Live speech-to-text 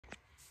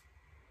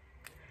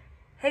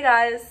Hey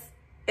guys,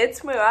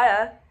 it's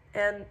Mariah,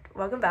 and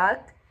welcome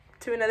back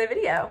to another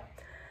video.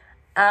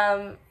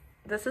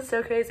 This is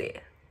so crazy.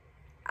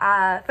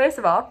 First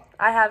of all,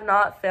 I have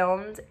not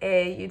filmed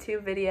a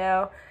YouTube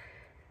video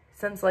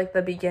since like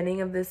the beginning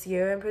of this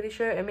year, I'm pretty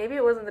sure. And maybe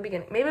it wasn't the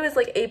beginning. Maybe it was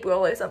like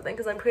April or something,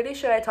 because I'm pretty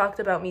sure I talked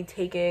about me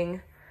taking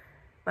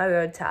my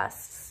road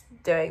tests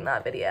during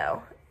that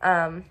video.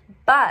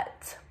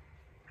 But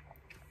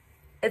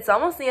it's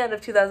almost the end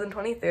of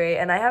 2023,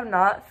 and I have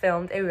not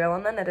filmed a Real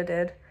and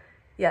Unedited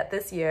yet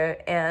this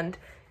year, and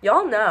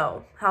y'all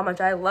know how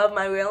much I love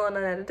my Real and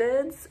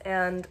Unediteds,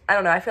 and I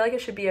don't know, I feel like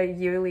it should be a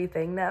yearly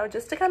thing now,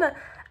 just to kind of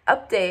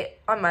update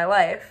on my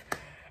life.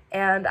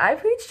 And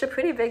I've reached a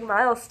pretty big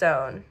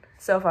milestone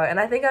so far, and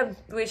I think I've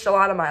reached a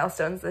lot of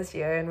milestones this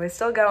year, and we're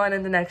still going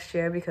into next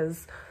year,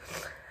 because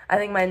I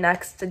think my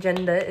next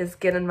agenda is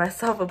getting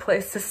myself a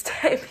place to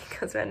stay,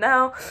 because right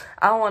now,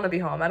 I don't want to be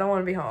home.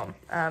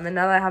 And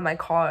now that I have my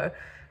car,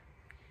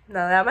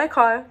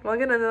 we'll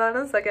get into that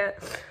in a second,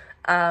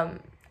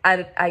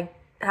 I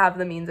have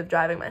the means of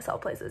driving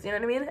myself places, you know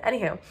what I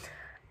mean?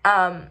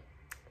 Anywho,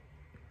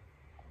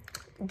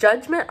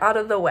 judgment out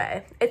of the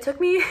way. It took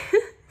me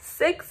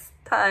 6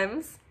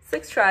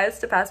 tries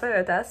to pass my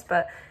road test,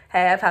 but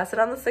hey, I passed it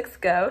on the 6th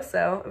go,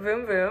 so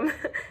vroom vroom.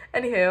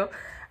 Anywho,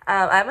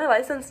 I have my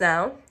license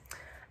now.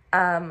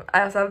 I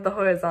also have the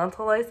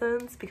horizontal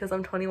license because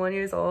I'm 21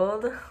 years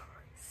old.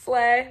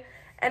 Slay.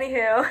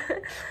 Anywho,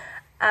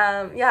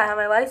 yeah, I have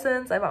my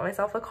license. I bought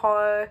myself a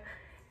car.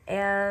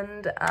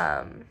 And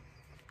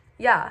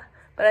yeah,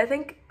 but I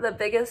think the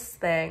biggest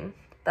thing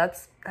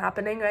that's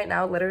happening right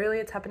now, literally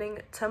it's happening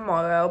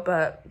tomorrow,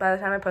 but by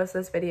the time I post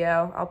this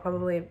video, I'll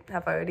probably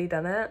have already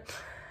done it.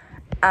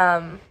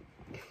 Oh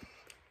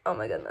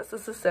my goodness,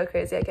 this is so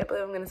crazy. I can't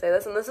believe I'm gonna say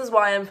this, and this is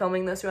why I'm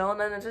filming this Real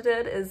and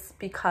Unedited, is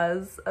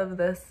because of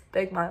this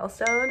big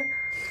milestone.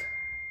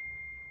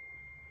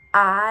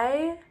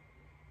 I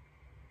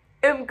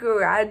am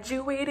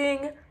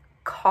graduating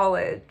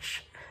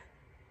college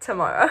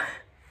tomorrow.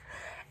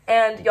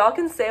 And y'all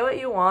can say what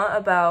you want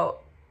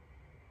about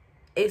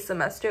a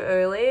semester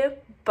early,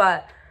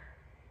 but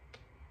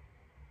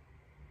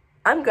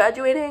I'm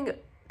graduating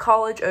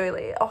college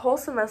early, a whole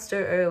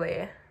semester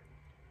early.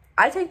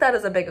 I take that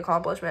as a big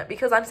accomplishment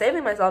because I'm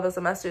saving myself a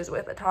semester's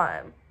worth of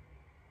time,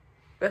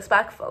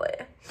 respectfully.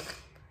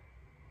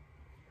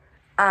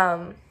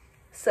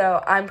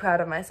 So I'm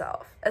proud of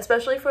myself,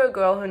 especially for a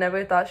girl who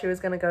never thought she was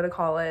going to go to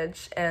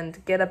college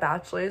and get a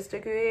bachelor's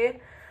degree.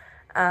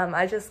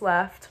 I just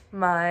left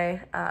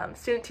my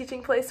student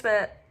teaching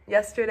placement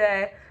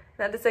yesterday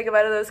and had to say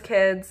goodbye to those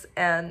kids,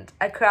 and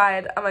I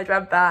cried on my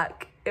drive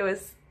back. It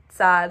was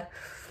sad.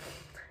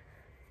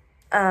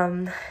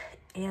 And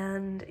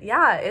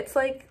yeah, it's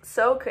like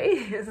so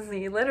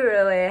crazy,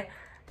 literally.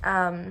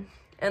 And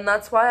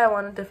that's why I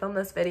wanted to film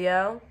this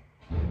video,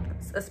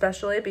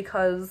 especially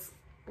because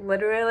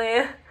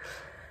literally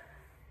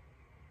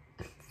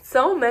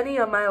so many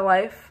of my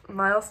life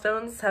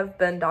milestones have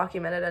been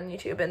documented on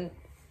YouTube in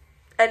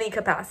any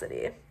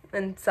capacity,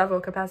 in several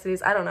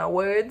capacities, I don't know,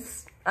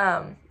 words,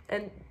 and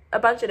a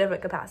bunch of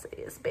different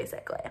capacities,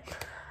 basically.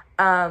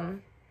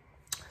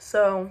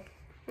 So,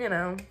 you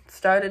know,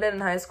 started it in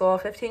high school,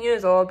 15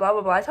 years old, blah,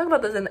 blah, blah. I talk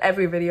about this in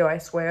every video, I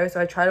swear,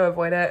 so I try to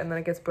avoid it, and then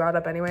it gets brought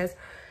up anyways.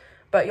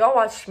 But y'all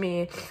watched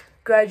me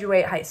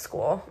graduate high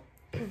school,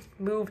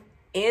 move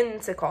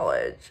into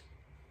college,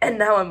 and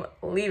now I'm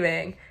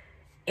leaving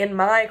in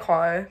my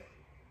car.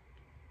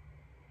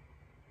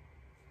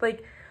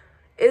 Like,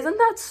 isn't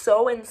that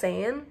so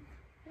insane?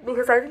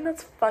 Because I think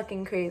that's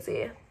fucking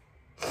crazy.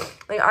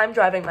 Like, I'm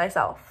driving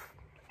myself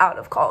out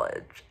of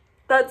college.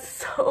 That's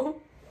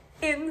so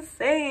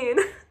insane.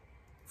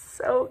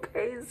 So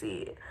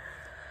crazy.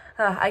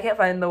 I can't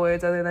find the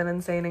words other than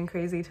insane and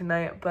crazy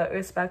tonight, but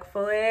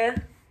respectfully,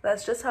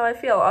 that's just how I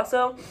feel.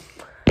 Also,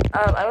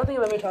 I don't think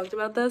I've ever talked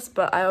about this,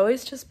 but I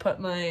always just put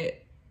my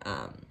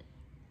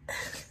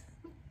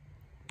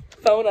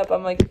phone up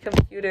on my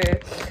computer,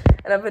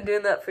 and I've been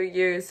doing that for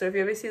years. So if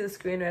you ever see the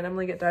screen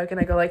randomly get dark and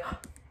I go like,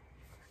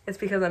 it's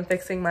because I'm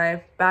fixing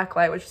my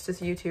backlight, which is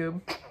just YouTube.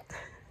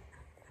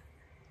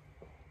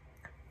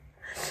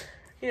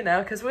 You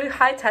know, because we're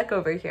high tech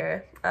over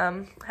here.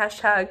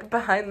 Hashtag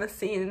behind the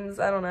scenes,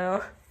 I don't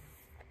know.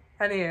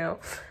 Anywho,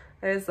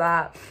 there's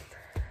that.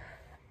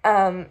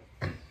 I've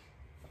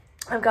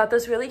got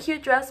this really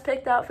cute dress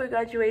picked out for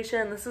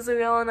graduation. This is a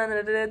Real and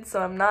Unedited,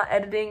 so I'm not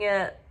editing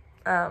it.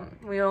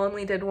 We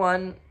only did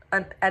one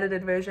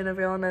unedited version of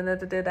Real and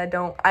Unedited. I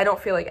don't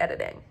feel like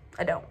editing.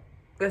 I don't,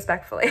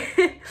 respectfully.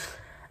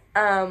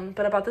 But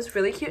I bought this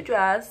really cute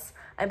dress.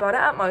 I bought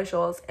it at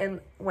Marshall's,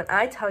 and when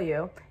I tell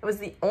you, it was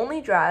the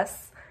only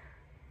dress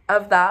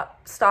of that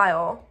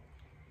style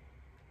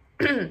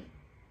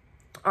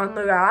on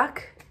the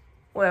rack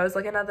where I was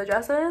looking at the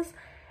dresses,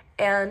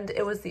 and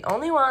it was the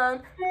only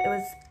one. It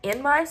was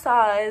in my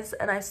size,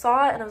 and I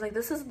saw it, and I was like,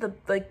 this is the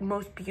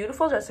most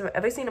beautiful dress I've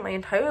ever seen in my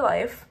entire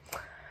life.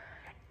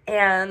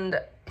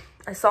 And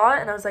I saw it,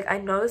 and I was like, I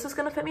know this is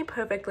gonna fit me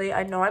perfectly.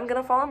 I know I'm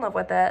gonna fall in love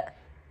with it.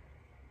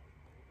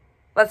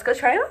 Let's go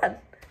try it on.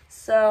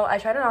 So I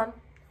tried it on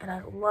and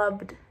I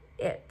loved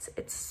it.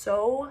 It's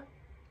so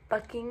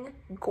fucking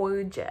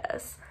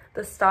gorgeous.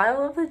 The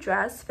style of the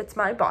dress fits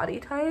my body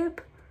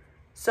type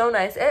so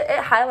nice. It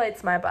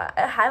highlights my butt.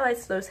 It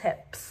highlights those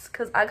hips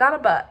because I got a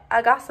butt.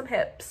 I got some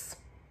hips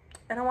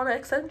and I want to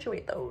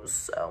accentuate those.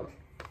 So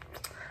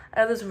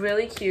I have this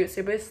really cute,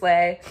 super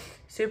slay,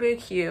 super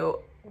cute,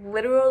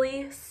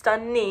 literally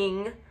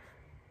stunning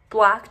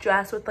black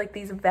dress with like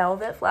these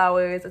velvet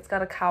flowers. It's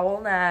got a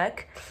cowl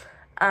neck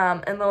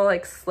and little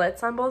like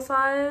slits on both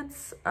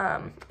sides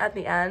at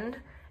the end.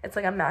 It's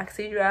like a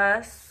maxi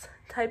dress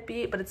type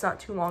beat, but it's not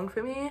too long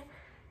for me.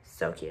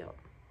 So cute.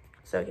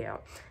 So cute.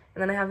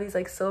 And then I have these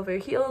like silver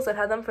heels. I've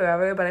had them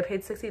forever, but I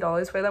paid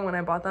 $60 for them when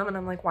I bought them. And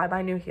I'm like, why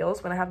buy new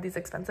heels when I have these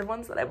expensive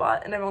ones that I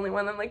bought? And I've only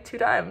worn them like 2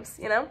 times,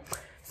 you know?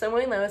 So I'm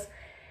wearing those.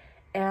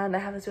 And I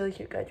have this really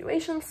cute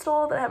graduation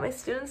stole that I have my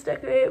students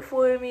decorate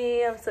for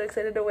me. I'm so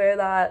excited to wear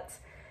that.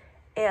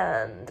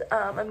 And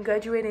I'm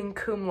graduating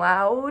cum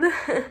laude.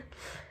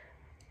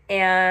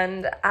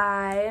 And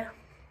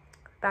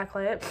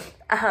backlight,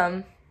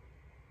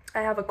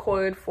 I have a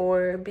cord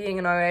for being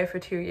an RA for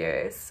 2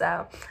 years.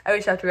 So I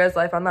reached out to Res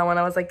Life on that one.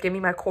 I was like, give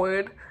me my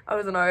cord. I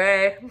was an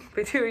RA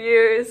for 2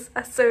 years.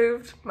 I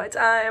served my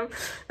time.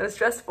 It was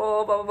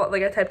stressful, blah, blah, blah.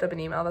 Like, I typed up an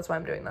email. That's why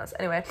I'm doing this.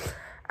 Anyway,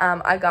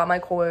 I got my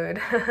cord.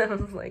 I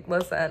was like,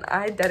 listen,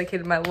 I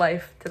dedicated my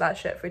life to that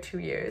shit for 2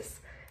 years.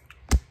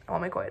 I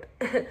want my cord.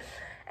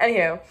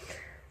 Anywho,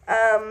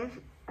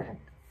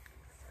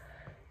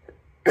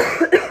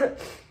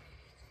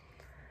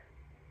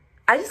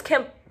 I just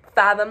can't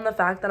fathom the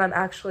fact that I'm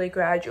actually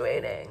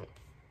graduating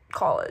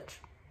college.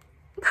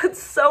 That's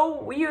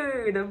so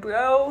weird,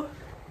 bro.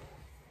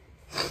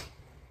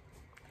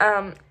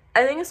 I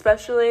think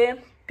especially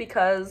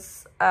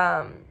because,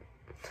 oh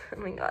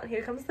my god,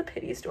 here comes the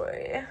pity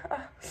story.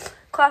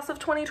 Class of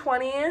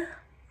 2020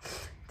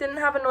 didn't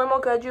have a normal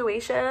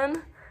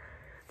graduation.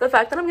 The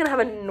fact that I'm gonna have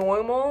a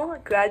normal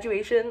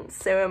graduation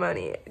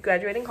ceremony,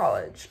 graduating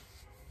college,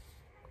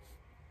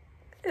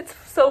 it's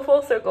so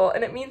full circle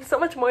and it means so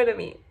much more to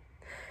me.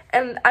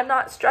 And I'm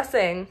not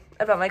stressing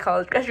about my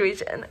college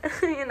graduation,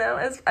 you know,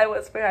 as I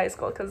was for high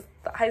school, because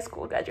the high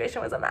school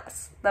graduation was a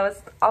mess. That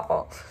was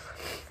awful.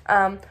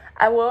 I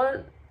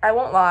won't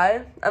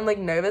lie, I'm like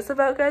nervous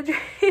about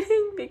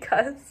graduating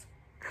because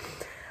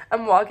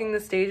I'm walking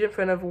the stage in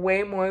front of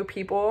way more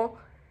people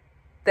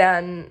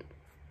than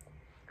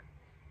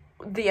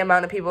the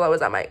amount of people that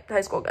was at my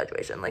high school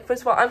graduation. Like,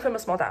 first of all, I'm from a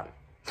small town.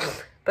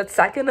 But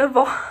second of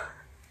all,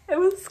 it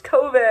was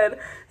COVID.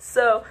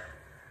 So,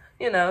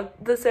 you know,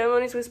 the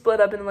ceremonies were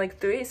split up into like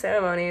 3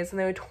 ceremonies, and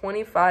there were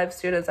 25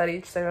 students at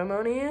each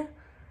ceremony.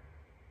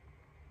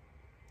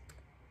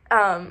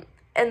 And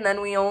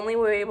then we only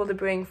were able to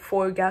bring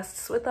 4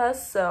 guests with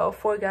us, so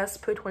 4 guests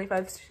per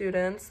 25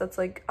 students. That's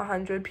like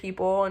 100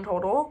 people in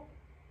total.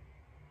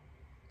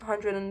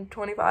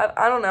 125.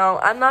 I don't know.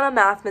 I'm not a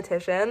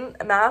mathematician.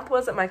 Math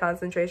wasn't my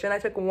concentration. I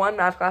took 1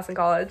 math class in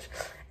college,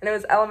 and it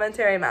was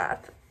elementary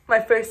math, my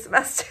first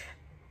semester.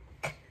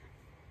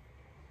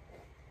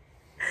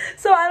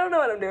 So I don't know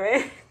what I'm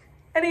doing.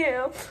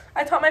 Anywho,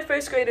 I taught my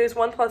first graders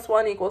 1 +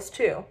 1 =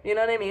 2. You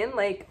know what I mean?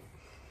 Like,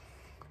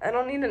 I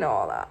don't need to know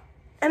all that.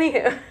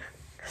 Anywho,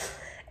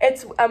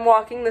 I'm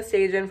walking the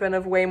stage in front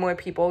of way more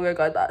people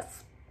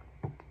regardless.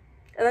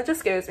 And that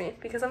just scares me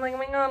because I'm like, oh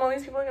my god, all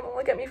these people are gonna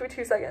look at me for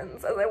 2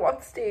 seconds as I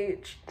walk the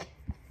stage.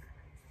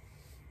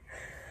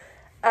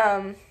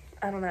 I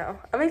don't know.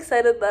 I'm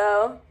excited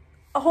though.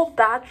 A whole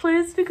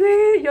bachelor's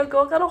degree? Your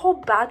girl got a whole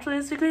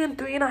bachelor's degree in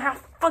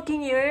 3.5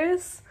 fucking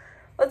years.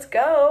 Let's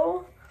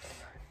go.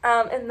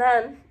 And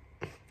then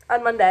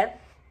on Monday,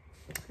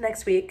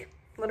 next week,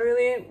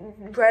 literally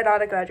right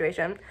out of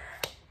graduation,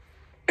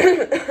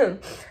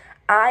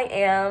 I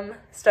am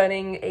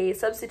starting a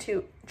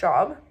substitute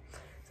job.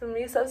 So I'm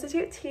going to be a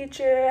substitute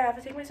teacher. I have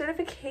to take my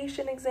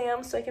certification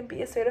exam so I can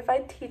be a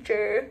certified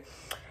teacher.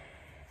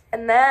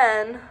 And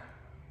then,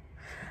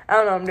 I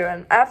don't know what I'm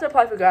doing. I have to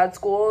apply for grad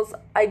schools.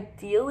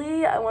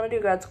 Ideally, I want to do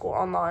grad school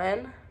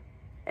online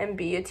and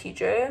be a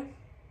teacher,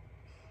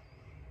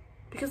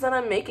 because then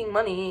I'm making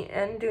money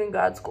and doing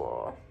grad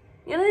school.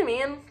 You know what I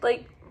mean?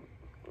 Like,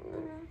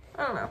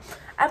 I don't know.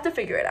 I have to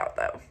figure it out,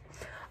 though.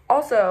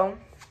 Also,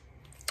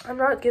 I'm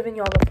not giving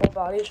y'all the full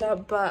body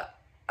shop, but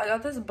I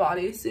got this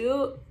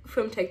bodysuit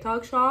from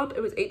TikTok shop.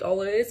 It was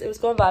 $8. It was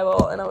going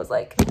viral, and I was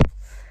like,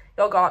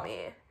 y'all got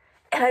me.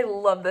 And I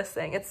love this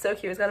thing. It's so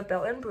cute. It's got a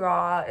built-in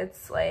bra.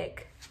 It's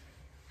like,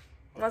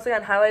 once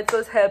again, highlights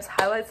those hips,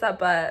 highlights that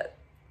butt.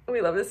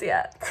 We love to see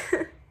it.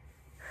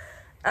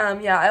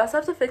 Yeah, I also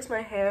have to fix my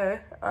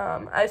hair.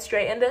 I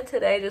straightened it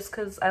today just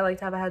because I like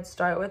to have a head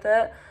start with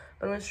it.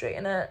 But I'm going to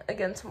straighten it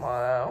again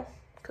tomorrow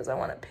because I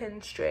want it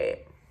pinned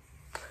straight.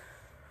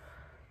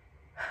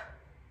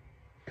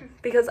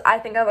 Because I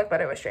think I look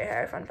better with straight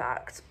hair, fun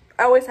fact.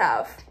 I always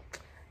have.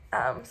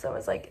 So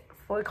it's like,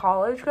 for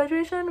college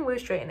graduation, we're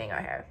straightening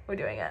our hair. We're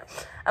doing it.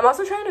 I'm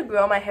also trying to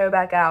grow my hair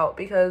back out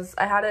because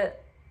I had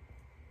it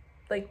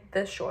like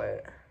this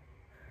short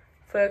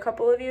for a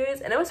couple of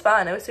years. And it was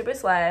fun. It was super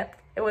slay.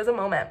 It was a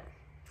moment.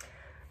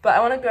 but I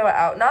want to grow it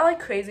out. Not, like,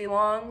 crazy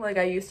long, like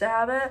I used to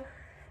have it,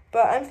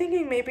 but I'm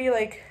thinking maybe,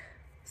 like,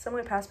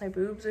 somewhere past my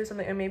boobs or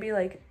something, or maybe,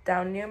 like,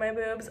 down near my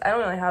boobs. I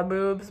don't really have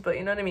boobs, but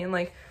you know what I mean?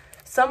 Like,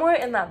 somewhere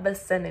in that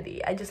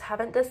vicinity. I just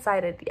haven't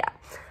decided yet.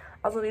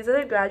 Also, these are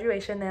the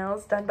graduation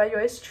nails done by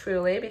yours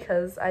truly,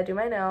 because I do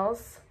my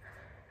nails.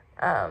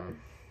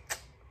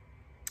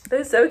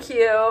 They're so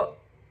cute.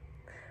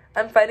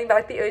 I'm fighting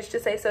back the urge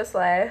to say so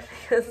slay,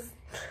 because,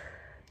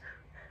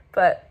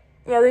 but,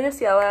 yeah, they're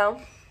just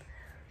yellow.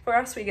 For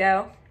us we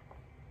go.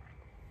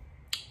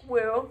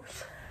 Woo.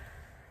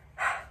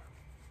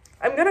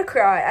 I'm gonna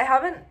cry. I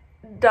haven't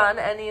done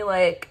any,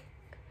 like,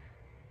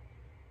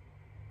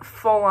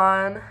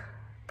 full-on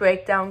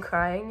breakdown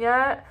crying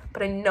yet,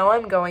 but I know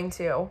I'm going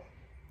to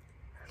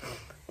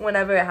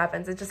whenever it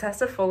happens. It just has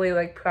to fully,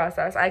 like,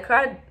 process. I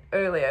cried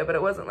earlier, but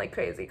it wasn't, like,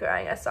 crazy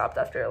crying. I stopped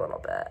after a little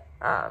bit.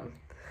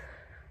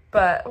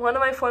 But one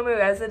of my former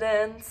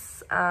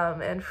residents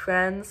and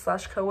friends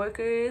 /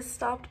 coworkers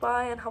stopped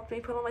by and helped me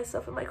put all my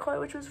stuff in my car,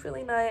 which was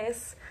really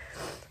nice.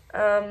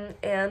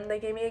 And they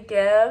gave me a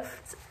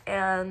gift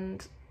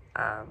and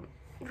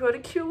wrote a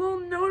cute little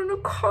note and a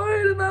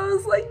card, and I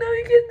was like, no,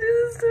 you can't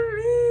do this to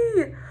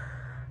me.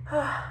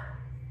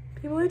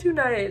 People are too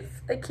nice.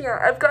 I can't.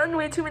 I've gotten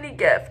way too many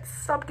gifts.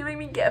 Stop giving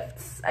me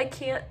gifts. I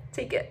can't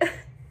take it.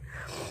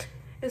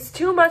 It's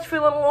too much for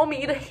little old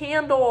me to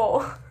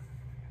handle.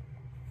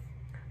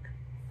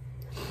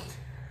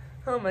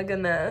 Oh my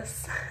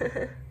goodness.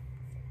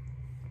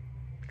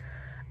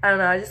 I don't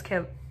know,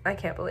 I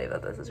can't believe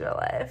that this is real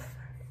life.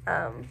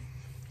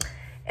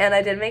 And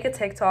I did make a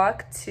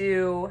TikTok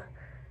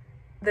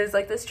there's,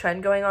 like, this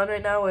trend going on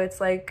right now where it's,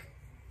 like,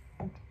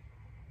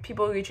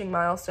 people reaching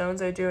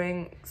milestones or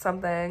doing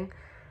something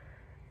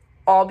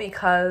all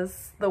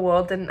because the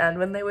world didn't end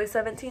when they were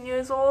 17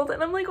 years old.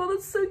 And I'm like, oh,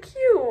 that's so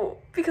cute.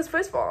 Because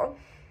first of all,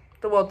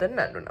 the world didn't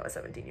end when I was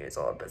 17 years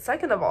old. But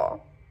second of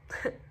all,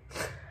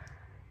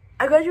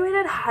 I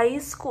graduated high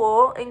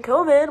school in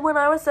COVID when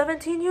I was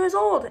 17 years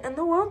old, and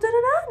the world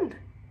didn't end.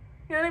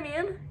 You know what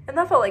I mean? And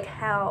that felt like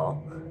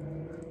hell.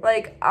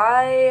 Like,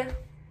 I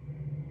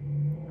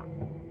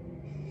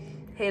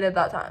hated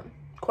that time.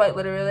 Quite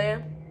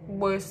literally.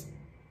 Worst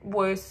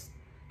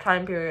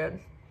time period.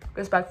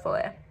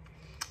 Respectfully.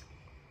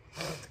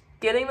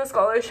 Getting the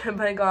scholarship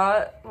I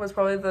got was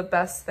probably the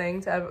best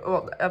thing to ever,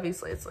 well,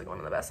 obviously it's, like, one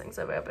of the best things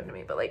that ever happened to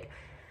me, but, like,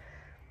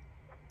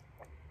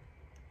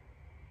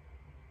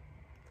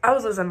 I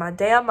was losing my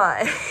damn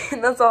mind.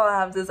 That's all I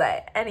have to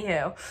say.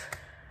 Anywho.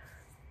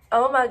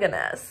 Oh my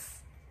goodness.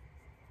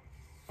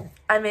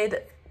 I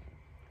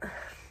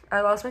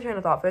lost my train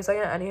of thought for a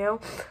second.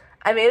 Anywho.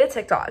 I made a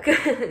TikTok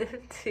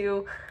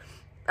to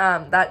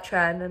that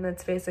trend, and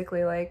it's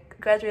basically, like,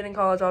 graduating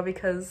college all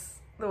because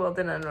the world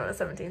didn't end when I was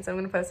 17, so I'm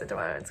gonna post it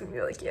tomorrow. It's gonna be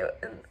really cute,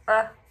 and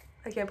I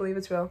can't believe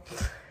it's real.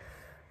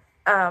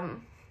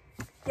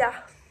 Yeah.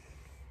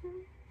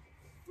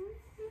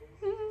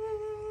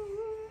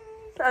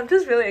 I'm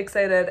just really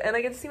excited, and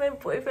I get to see my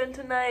boyfriend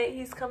tonight.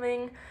 He's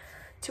coming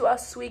to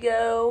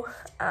Oswego,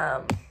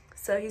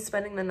 so he's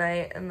spending the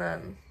night and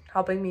then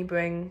helping me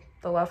bring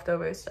the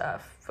leftover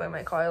stuff for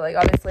my car. Like,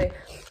 obviously,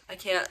 I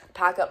can't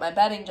pack up my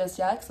bedding just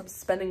yet because I'm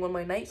spending one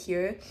more night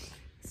here,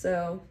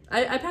 so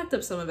I packed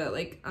up some of it.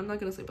 Like, I'm not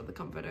gonna sleep with the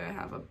comforter. I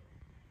have a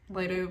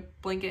lighter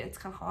blanket. It's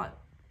kind of hot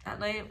at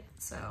night,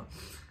 so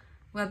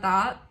with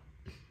that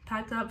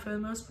packed up for the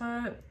most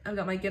part. I've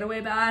got my getaway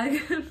bag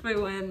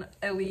for when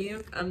I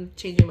leave. I'm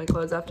changing my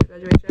clothes after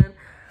graduation.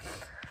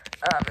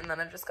 And then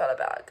I've just got a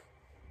bag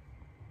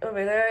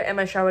over there and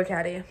my shower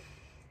caddy.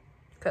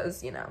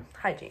 Because, you know,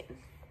 hygiene.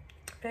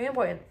 Very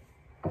important.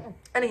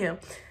 Anywho,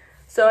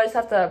 so I just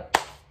have to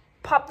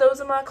pop those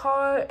in my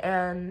car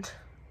and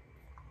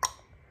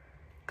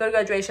go to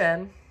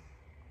graduation,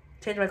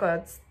 change my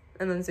clothes,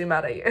 and then zoom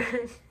out of here.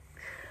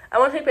 I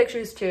want to take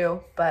pictures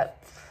too,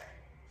 but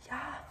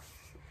yeah.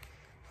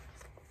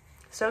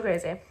 So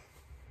crazy.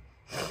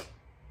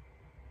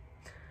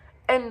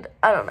 And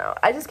I don't know.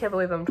 I just can't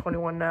believe I'm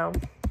 21 now.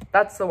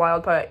 That's the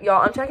wild part.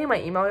 Y'all, I'm checking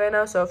my email right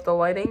now, so if the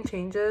lighting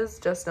changes,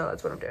 just know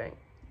that's what I'm doing.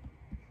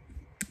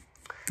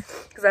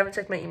 Because I haven't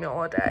checked my email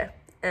all day.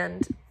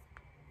 And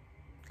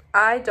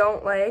I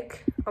don't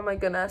like... Oh my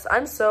goodness.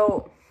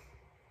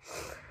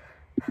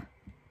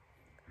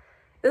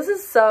 This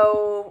is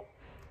so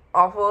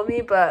awful of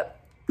me, but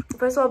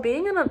first of all,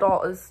 being an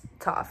adult is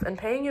tough. And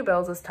paying your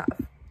bills is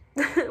tough.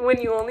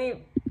 When you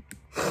only...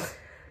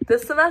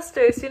 This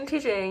semester, student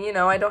teaching, you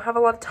know, I don't have a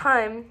lot of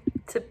time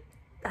to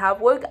have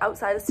work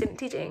outside of student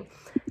teaching.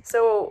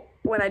 So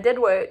when I did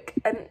work,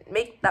 I didn't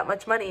make that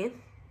much money.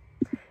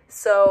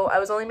 So I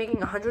was only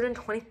making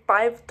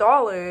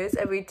 $125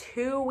 every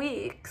 2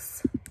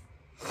 weeks,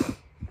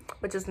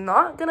 which is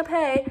not gonna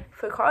pay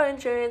for car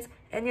insurance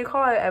and your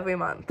car every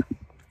month.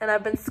 And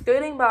I've been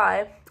skirting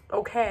by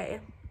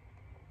okay.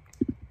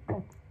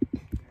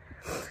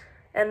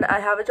 And I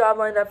have a job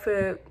lined up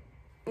for,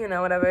 you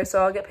know, whatever,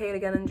 so I'll get paid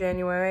again in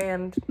January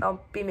and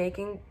I'll be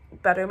making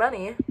better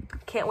money.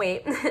 Can't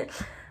wait.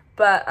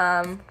 But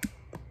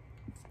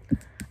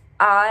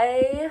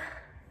I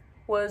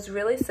was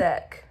really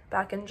sick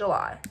back in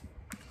July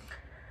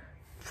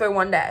for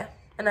one day.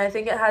 And I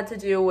think it had to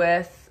do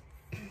with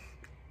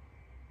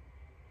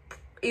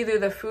either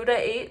the food I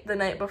ate the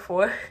night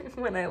before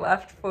when I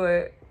left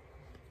for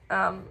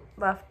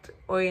left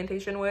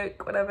orientation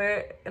work,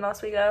 whatever, in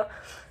Oswego,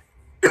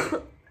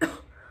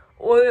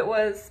 or it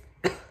was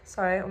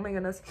sorry, oh my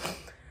goodness,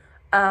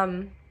 I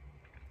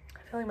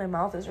feel like my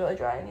mouth is really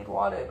dry. I need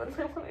water, but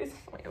my water is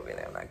way over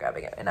there. I'm not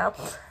grabbing it right now.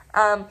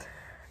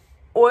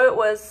 Or it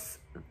was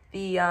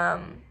the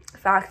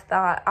fact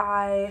that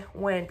I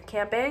went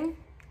camping,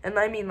 and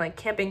I mean like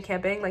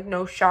camping, like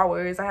no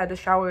showers. I had to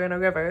shower in a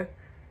river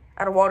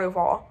at a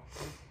waterfall.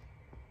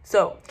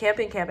 So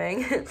camping.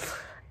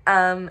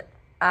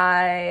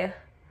 I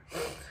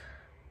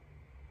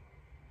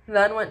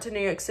then went to New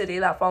York City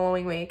that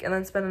following week, and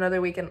then spent another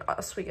week in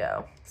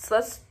Oswego. So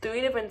that's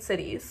 3 different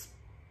cities,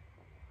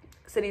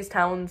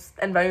 towns,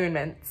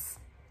 environments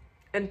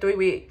in 3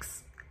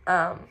 weeks.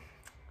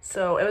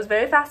 So it was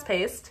very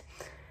fast-paced.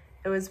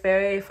 It was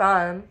very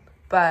fun,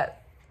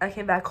 but I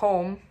came back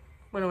home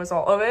when it was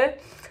all over,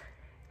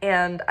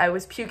 and I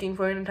was puking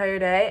for an entire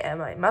day, and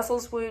my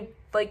muscles were,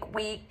 like,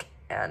 weak,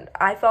 and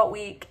I felt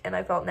weak, and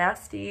I felt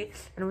nasty,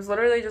 and it was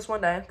literally just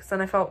one day, because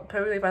then I felt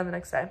perfectly fine the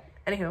next day.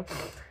 Anywho,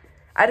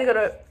 I had to go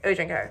to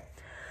urgent care,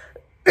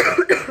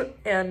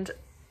 and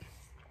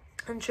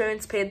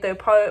insurance paid their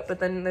part, but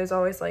then there's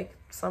always, like,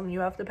 some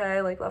you have to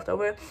pay, like, left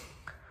over,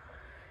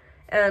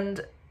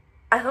 and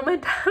I thought my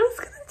dad was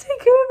gonna take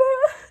care of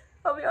it,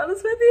 I'll be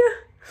honest with you,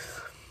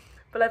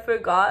 but I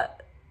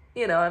forgot,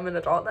 you know, I'm an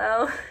adult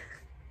now.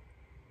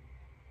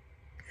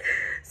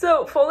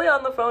 So fully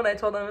on the phone, I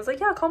told him, I was like,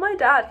 yeah, call my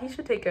dad, he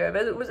should take care of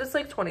it. It's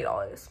like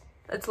 $20.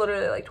 It's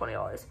literally like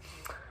 $20.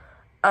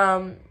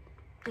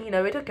 He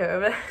never took care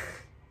of it.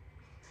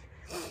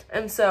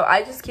 And so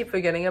I just keep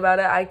forgetting about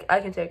it. I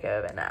can take care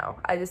of it now.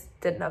 I just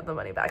didn't have the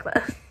money back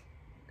then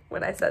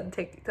when I said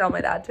tell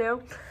my dad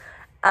to.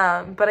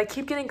 But I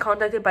keep getting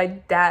contacted by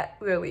debt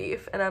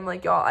relief, and I'm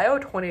like, y'all, I owe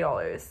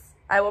 $20.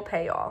 I will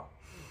pay y'all.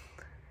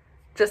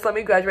 Just let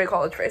me graduate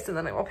college first, and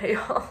then I will pay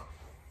y'all.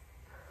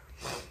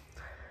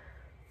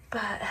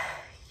 But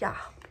yeah,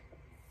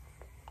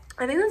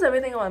 I think that's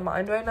everything on my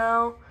mind right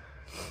now,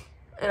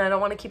 and I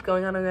don't want to keep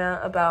going on a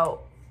rant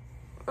about,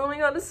 oh my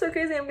god, it's so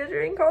crazy, I'm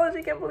graduating college,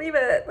 I can't believe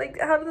it, like,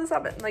 how did this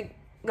happen? Like,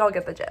 y'all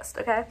get the gist,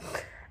 okay?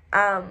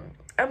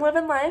 I'm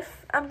living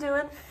life, I'm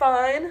doing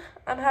fine,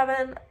 I'm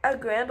having a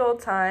grand old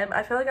time.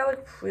 I feel like I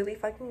look really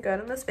fucking good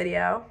in this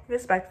video,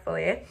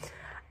 respectfully,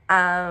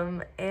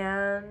 and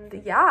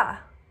yeah,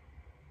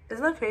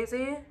 isn't that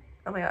crazy?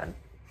 Oh my god,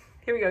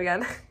 here we go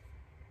again.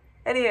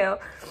 Anywho,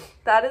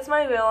 that is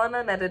my reel on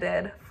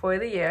Unedited for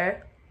the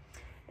year,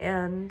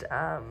 and,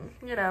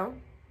 you know,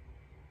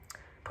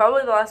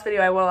 probably the last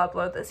video I will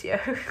upload this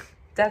year.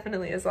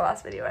 Definitely is the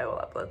last video I will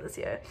upload this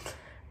year,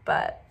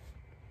 but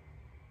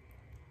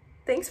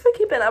thanks for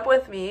keeping up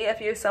with me.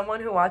 If you're someone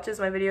who watches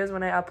my videos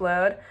when I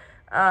upload,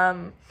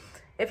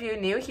 if you're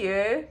new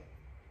here,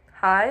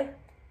 hi.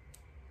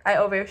 I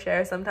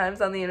overshare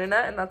sometimes on the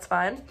internet, and that's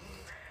fine.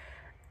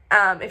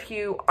 If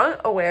you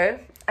aren't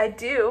aware, I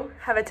do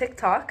have a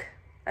TikTok.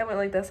 I went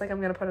like this, like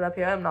I'm gonna put it up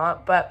here. I'm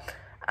not, but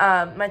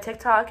my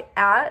TikTok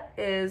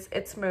is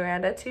It's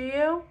Miranda to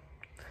You.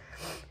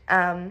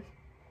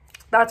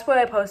 That's where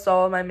I post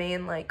all of my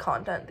main like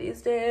content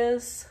these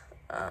days.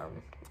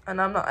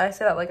 And I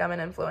say that like I'm an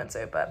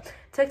influencer, but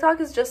TikTok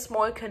is just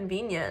more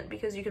convenient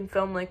because you can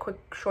film like quick,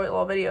 short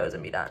little videos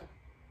and be done.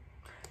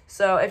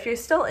 So if you're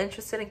still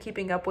interested in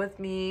keeping up with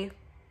me,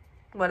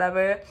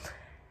 whatever,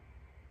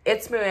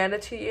 It's Miranda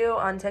to You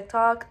on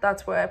TikTok.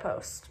 That's where I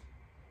post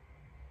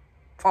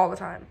all the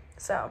time.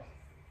 So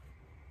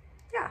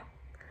yeah,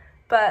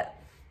 but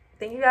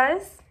thank you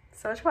guys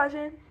so much for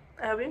watching.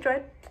 I hope you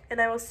enjoyed, and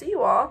I will see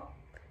you all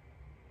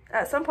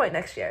at some point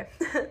next year.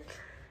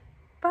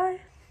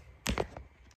 Bye.